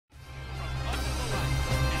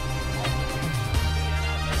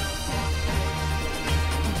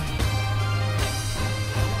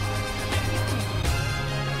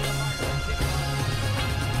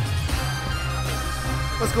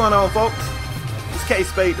What's going on, folks? It's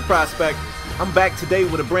KspadeTheProspect. I'm back today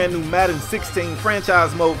with a brand new Madden 16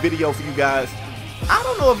 franchise mode video for you guys. I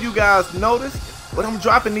don't know if you guys noticed, but I'm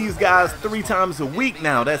dropping these guys 3 times a week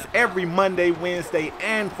now. That's every Monday, Wednesday,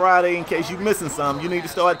 and Friday. In case you're missing some, you need to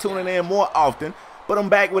start tuning in more often. But I'm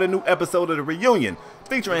back with a new episode of The Reunion,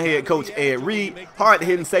 featuring head coach Ed Reed,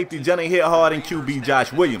 hard-hitting safety Johnny Hit Hard, and QB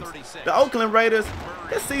Josh Williams. The Oakland Raiders,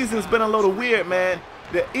 this season's been a little weird, man.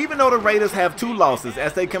 Even though the Raiders have 2 losses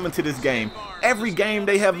as they come into this game, every game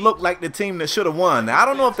they have looked like the team that should have won. Now, I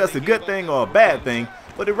don't know if that's a good thing or a bad thing,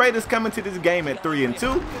 but the Raiders come into this game at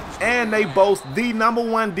 3-2, and they boast the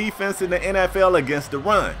 #1 defense in the NFL against the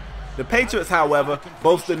run. The Patriots, however,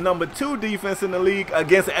 boast the #2 defense in the league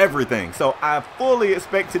against everything. So I fully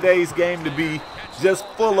expect today's game to be just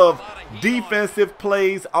full of defensive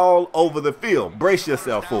plays all over the field. Brace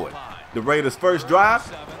yourself for it. The Raiders' first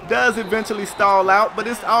drive does eventually stall out, but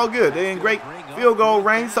it's all good. They're in great field goal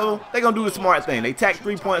range, so they're going to do the smart thing. They tack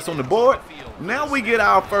 3 points on the board. Now we get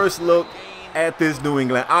our first look at this New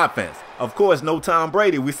England offense. Of course, no Tom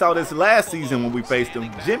Brady. We saw this last season when we faced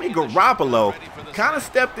him. Jimmy Garoppolo kind of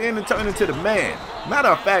stepped in and turned into the man. Matter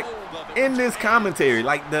of fact, in this commentary,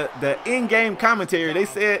 like the in-game commentary, they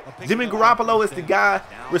said Jimmy Garoppolo is the guy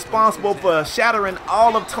responsible for shattering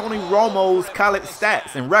all of Tony Romo's college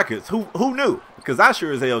stats and records. Who knew? Because I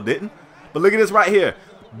sure as hell didn't. But look at this right here.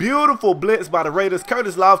 Beautiful blitz by the Raiders.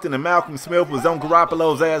 Curtis Lofton and Malcolm Smith was on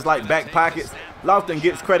Garoppolo's ass like back pockets. Lofton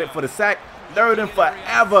gets credit for the sack. 3rd and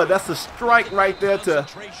forever. That's a strike right there to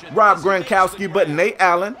Rob Gronkowski. But Nate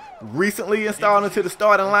Allen, recently installed into the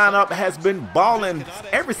starting lineup, has been balling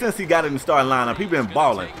ever since he got in the starting lineup. He's been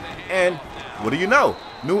balling. And what do you know?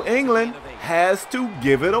 New England has to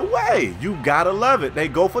give it away. You gotta love it. They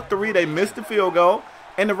go for 3. They missed the field goal.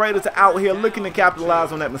 And the Raiders are out here looking to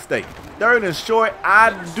capitalize on that mistake. 3rd and short.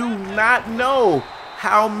 I do not know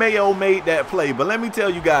how Mayo made that play. But let me tell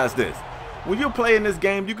you guys this. When you're playing this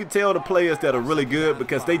game, you can tell the players that are really good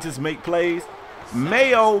because they just make plays.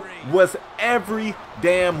 Mayo was every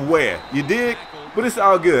damn where. You dig? But it's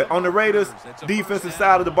all good. On the Raiders' defensive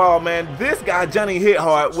side of the ball, man, this guy, Johnny Hit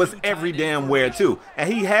Hard, was every damn where too.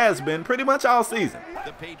 And he has been pretty much all season.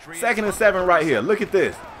 2nd and 7 right here. Look at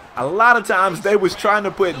this. A lot of times they was trying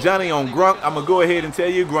to put Johnny on Gronk. I'm going to go ahead and tell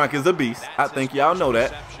you Gronk is a beast. I think y'all know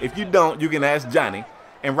that. If you don't, you can ask Johnny.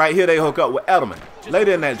 And right here they hook up with Edelman.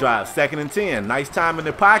 Later in that drive, 2nd and 10. Nice time in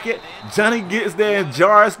the pocket. Johnny gets there and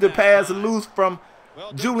jars the pass loose from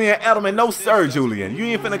Julian Edelman. No sir, Julian. You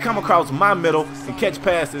ain't finna come across my middle and catch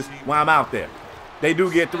passes while I'm out there. They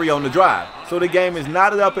do get 3 on the drive. So the game is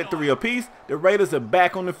knotted up at 3 apiece. The Raiders are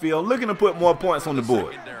back on the field looking to put more points on the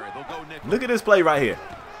board. Look at this play right here.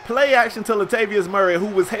 Play action to Latavius Murray, who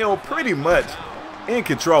was held pretty much in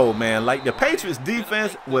control, man. Like, the Patriots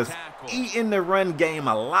defense was eating the run game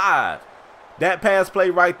alive. That pass play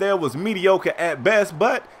right there was mediocre at best,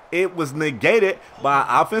 but it was negated by an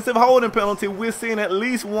offensive holding penalty. We're seeing at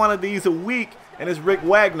least one of these a week, and it's Rick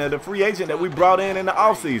Wagner, the free agent that we brought in the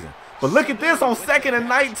offseason. But look at this on 2nd and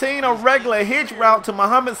 19, a regular hitch route to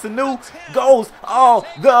Mohamed Sanu goes all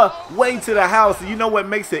the way to the house. You know what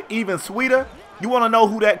makes it even sweeter? You want to know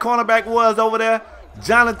who that cornerback was over there?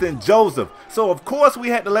 Johnathon Joseph. So of course we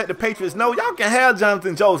had to let the Patriots know y'all can have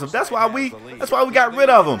Johnathon Joseph. That's why we got rid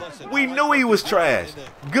of him. We knew he was trash.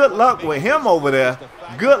 Good luck with him over there.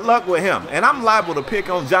 Good luck with him. And I'm liable to pick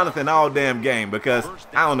on Johnathon all damn game because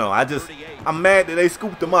I don't know. I'm mad that they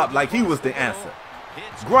scooped him up like he was the answer.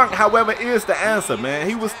 Gronk, however, is the answer, man.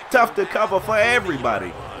 He was tough to cover for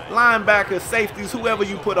everybody. Linebackers, safeties, whoever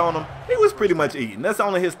you put on him, he was pretty much eating. That's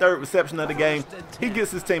only his 3rd reception of the game. He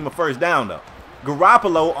gets his team a 1st down though.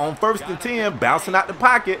 Garoppolo on 1st and 10, bouncing out the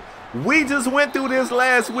pocket. We just went through this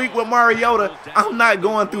last week with Mariota. I'm not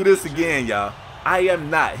going through this again, y'all. I am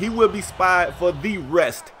not. He will be spied for the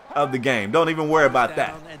rest of the game. Don't even worry about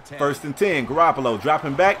that. 1st and 10, Garoppolo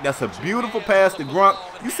dropping back. That's a beautiful pass to Gronk.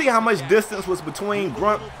 You see how much distance was between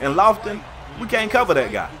Gronk and Lofton? We can't cover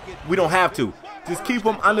that guy. We don't have to. Just keep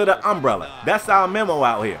him under the umbrella. That's our memo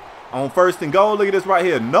out here. On 1st and goal, look at this right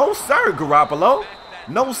here. No, sir, Garoppolo.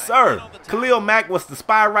 No, sir. Khalil Mack was the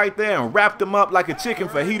spy right there and wrapped him up like a chicken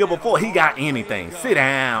fajita before he got anything. Sit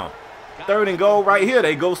down. 3rd and goal right here.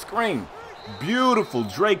 They go screen. Beautiful.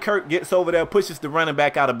 Dre Kirk gets over there, pushes the running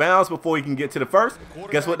back out of bounds before he can get to the 1st.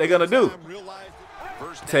 Guess what they're going to do?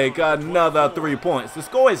 Take another 3 points. The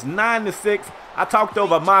score is 9-6. I talked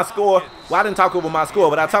over my score. Well, I didn't talk over my score,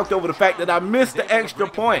 but I talked over the fact that I missed the extra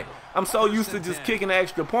point. I'm so used to just kicking the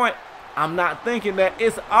extra point. I'm not thinking that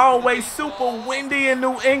it's always super windy in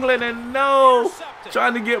New England. And no,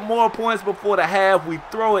 trying to get more points before the half. We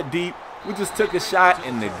throw it deep. We just took a shot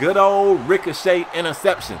in the good old ricochet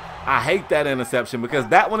interception. I hate that interception because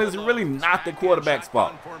that one is really not the quarterback's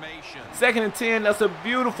fault. 2nd and 10, that's a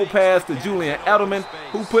beautiful pass to Julian Edelman,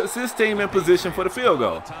 who puts his team in position for the field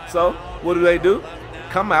goal. So, what do?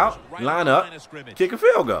 Come out, line up, kick a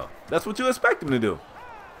field goal. That's what you expect them to do.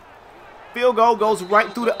 Field goal goes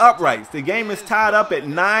right through the uprights. The game is tied up at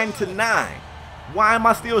 9-9. Why am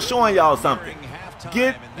I still showing y'all something?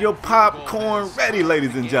 Get your popcorn ready,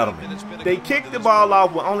 ladies and gentlemen. They kicked the ball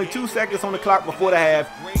off with only 2 seconds on the clock before the half.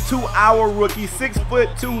 2-hour rookie,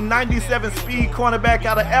 6'2", 97 speed cornerback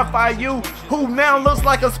out of FIU, who now looks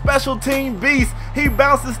like a special team beast. He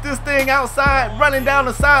bounces this thing outside, running down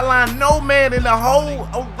the sideline. No man in the whole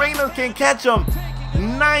arena can catch him.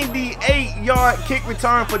 98-yard kick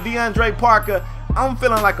return for DeAndre Parker. I'm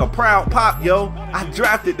feeling like a proud pop, yo. I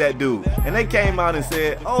drafted that dude, and they came out and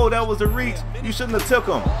said, oh, that was a reach. You shouldn't have took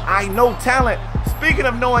him. I know talent. Speaking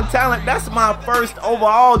of knowing talent, that's my first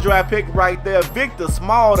overall draft pick right there. Victor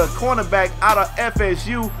Small, the cornerback out of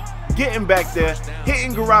FSU, getting back there,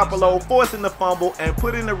 hitting Garoppolo, forcing the fumble, and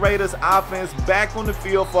putting the Raiders offense back on the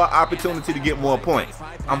field for an opportunity to get more points.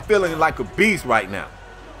 I'm feeling like a beast right now.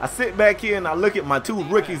 I sit back here and I look at my 2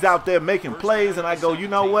 rookies out there making plays, and I go, you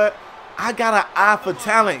know what? I got an eye for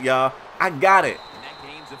talent, y'all. I got it.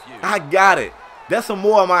 I got it. That's some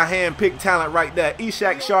more of my hand-picked talent right there.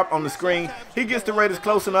 Ishaq Sharp on the screen. He gets the Raiders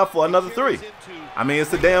close enough for another 3. I mean,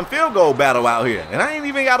 it's a damn field goal battle out here, and I ain't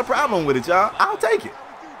even got a problem with it, y'all. I'll take it.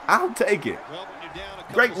 I'll take it.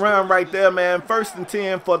 Great run right there, man. 1st and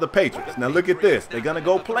 10 for the Patriots. Now look at this. They're going to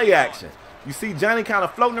go play action. You see Johnny kind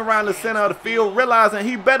of floating around the center of the field, realizing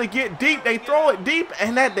he better get deep. They throw it deep,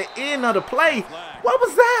 and at the end of the play, what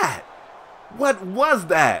was that? What was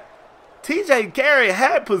that? TJ Carey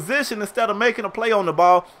had position instead of making a play on the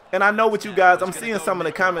ball. And I know what you guys, I'm seeing some of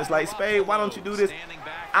the comments like, Spade, why don't you do this?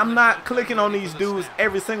 I'm not clicking on these dudes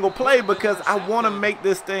every single play because I want to make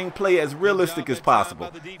this thing play as realistic as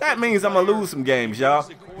possible. That means I'm going to lose some games, y'all,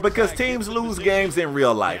 because teams lose games in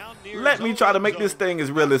real life. Let me try to make this thing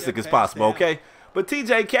as realistic as possible, okay? But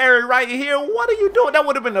TJ Carey right here, what are you doing? That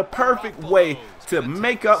would have been the perfect way to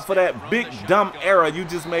make up for that big dumb error you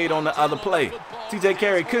just made on the other play. TJ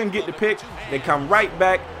Carey couldn't get the pick. They come right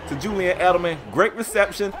back to Julian Edelman. Great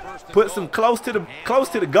reception. Puts them close to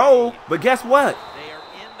the goal. But guess what?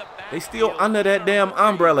 They still under that damn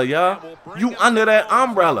umbrella, y'all. You under that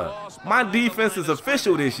umbrella. My defense is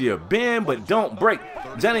official this year. Bend but don't break.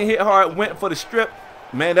 Johnny hit hard, went for the strip.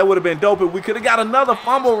 Man, that would have been dope if we could have got another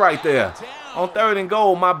fumble right there. On 3rd and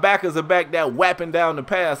goal, my backers are back there whapping down the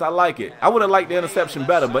pass. I like it. I would have liked the interception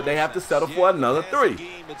better, but they have to settle for another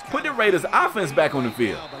 3. Put the Raiders offense back on the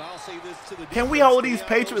field. Can we hold these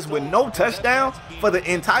Patriots with no touchdowns for the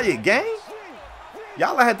entire game?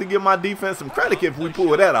 Y'all have to give my defense some credit if we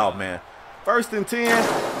pull that off, man. 1st and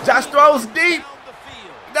 10. Josh throws deep.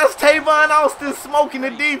 That's Tavon Austin smoking the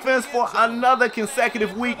defense for another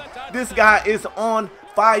consecutive week. This guy is on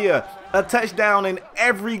fire. A touchdown in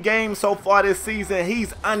every game so far this season.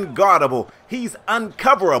 He's unguardable. He's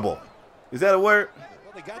uncoverable. Is that a word?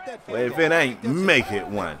 Well, if it ain't, make it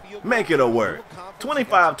one. Make it a word.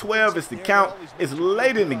 25-12 is the count. It's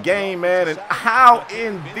late in the game, man. And how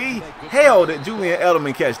in the hell did Julian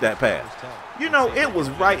Edelman catch that pass? You know, it was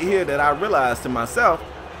right here that I realized to myself,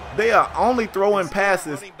 they are only throwing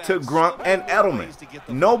passes to Grunt and Edelman.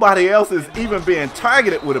 Nobody else is even being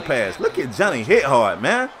targeted with a pass. Look at Johnny hit hard,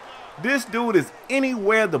 man. This dude is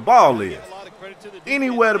anywhere the ball is.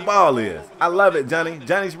 Anywhere the ball is. I love it, Johnny.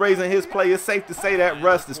 Johnny's raising his play. It's safe to say that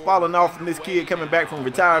rust is falling off from this kid coming back from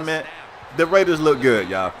retirement. The Raiders look good,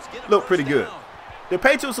 y'all. Look pretty good. The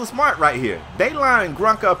Patriots are smart right here. They line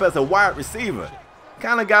Gronk up as a wide receiver.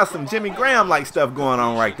 Kind of got some Jimmy Graham-like stuff going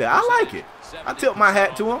on right there. I like it. I tilt my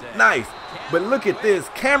hat to him. Nice. But look at this.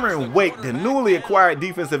 Cameron Wake, the newly acquired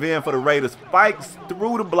defensive end for the Raiders, spikes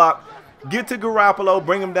through the block, get to Garoppolo,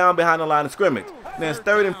 bring him down behind the line of scrimmage. Then it's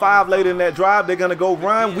 3rd and 5 later in that drive. They're going to go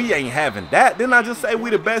run. We ain't having that. Didn't I just say we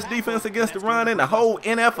the best defense against the run in the whole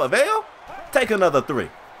NFL? Take another 3.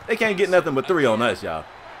 They can't get nothing but 3 on us, y'all.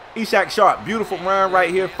 Ishaq Sharp, beautiful run right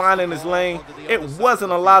here, finding his lane. It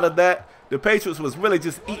wasn't a lot of that. The Patriots was really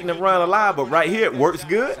just eating the run alive, but right here it works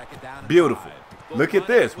good. Beautiful. Look at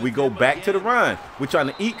this. We go back to the run. We're trying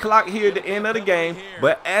to eat clock here at the end of the game,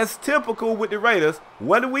 but as typical with the Raiders,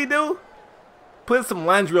 what do? Put some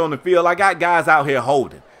laundry on the field. I got guys out here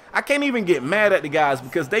holding. I can't even get mad at the guys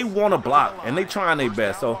because they want to block, and they trying their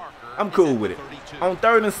best, so I'm cool with it. On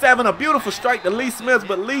 3rd and 7, a beautiful strike to Lee Smith,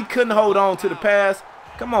 but Lee couldn't hold on to the pass.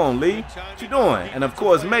 Come on, Lee. What you doing? And, of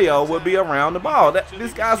course, Mayo will be around the ball.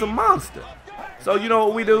 This guy's a monster. So you know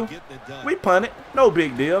what we do? We punt it. No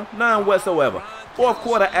big deal. None whatsoever. Fourth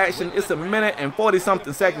quarter action. It's a minute and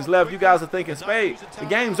 40-something seconds left. You guys are thinking, Spade, the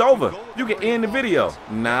game's over. You can end the video.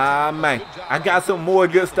 Nah, man. I got some more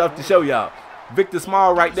good stuff to show y'all. Victor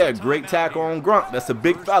Small right there. Great tackle on Grunt. That's a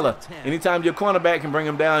big fella. Anytime your cornerback can bring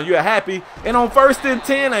him down, you're happy. And on 1st and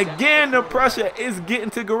 10, again, the pressure is getting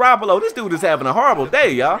to Garoppolo. This dude is having a horrible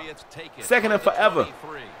day, y'all. 2nd and forever.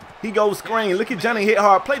 He goes screen. Look at Johnny hit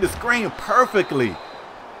hard. Play the screen perfectly.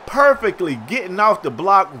 Perfectly getting off the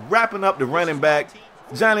block, wrapping up the running back.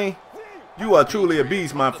 Johnny, you are truly a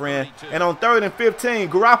beast, my friend. And on 3rd and 15,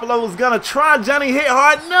 Garoppolo is going to try. Johnny hit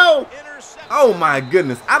hard. No. Oh, my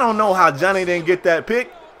goodness. I don't know how Johnny didn't get that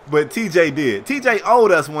pick, but TJ did. TJ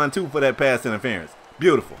owed us one, too, for that pass interference.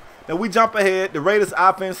 Beautiful. Now we jump ahead. The Raiders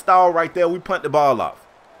offense stalled right there. We punt the ball off.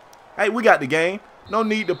 Hey, we got the game. No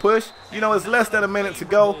need to push. You know, it's less than a minute to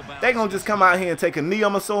go. They're going to just come out here and take a knee,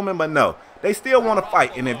 I'm assuming, but no. They still want to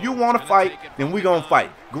fight, and if you want to fight, then we're going to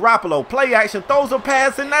fight. Garoppolo, play action, throws a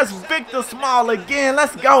pass, and that's Victor Small again.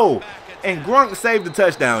 Let's go. And Gronk saved the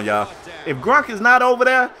touchdown, y'all. If Gronk is not over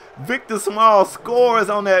there, Victor Small scores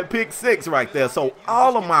on that pick 6 right there. So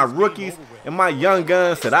all of my rookies and my young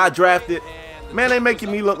guns that I drafted, man, they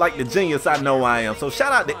making me look like the genius I know I am. So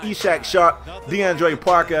shout out to Ishak Sharp, DeAndre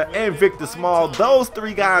Parker, and Victor Small. Those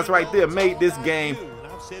 3 guys right there made this game.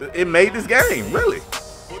 It made this game, really.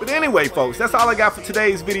 But anyway, folks, that's all I got for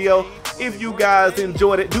today's video. If you guys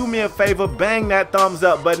enjoyed it, do me a favor, bang that thumbs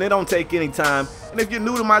up button. It don't take any time. And if you're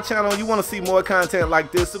new to my channel and you want to see more content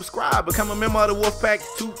like this, subscribe. Become a member of the Wolfpack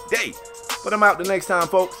today. But I'm out the next time,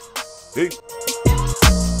 folks. Peace.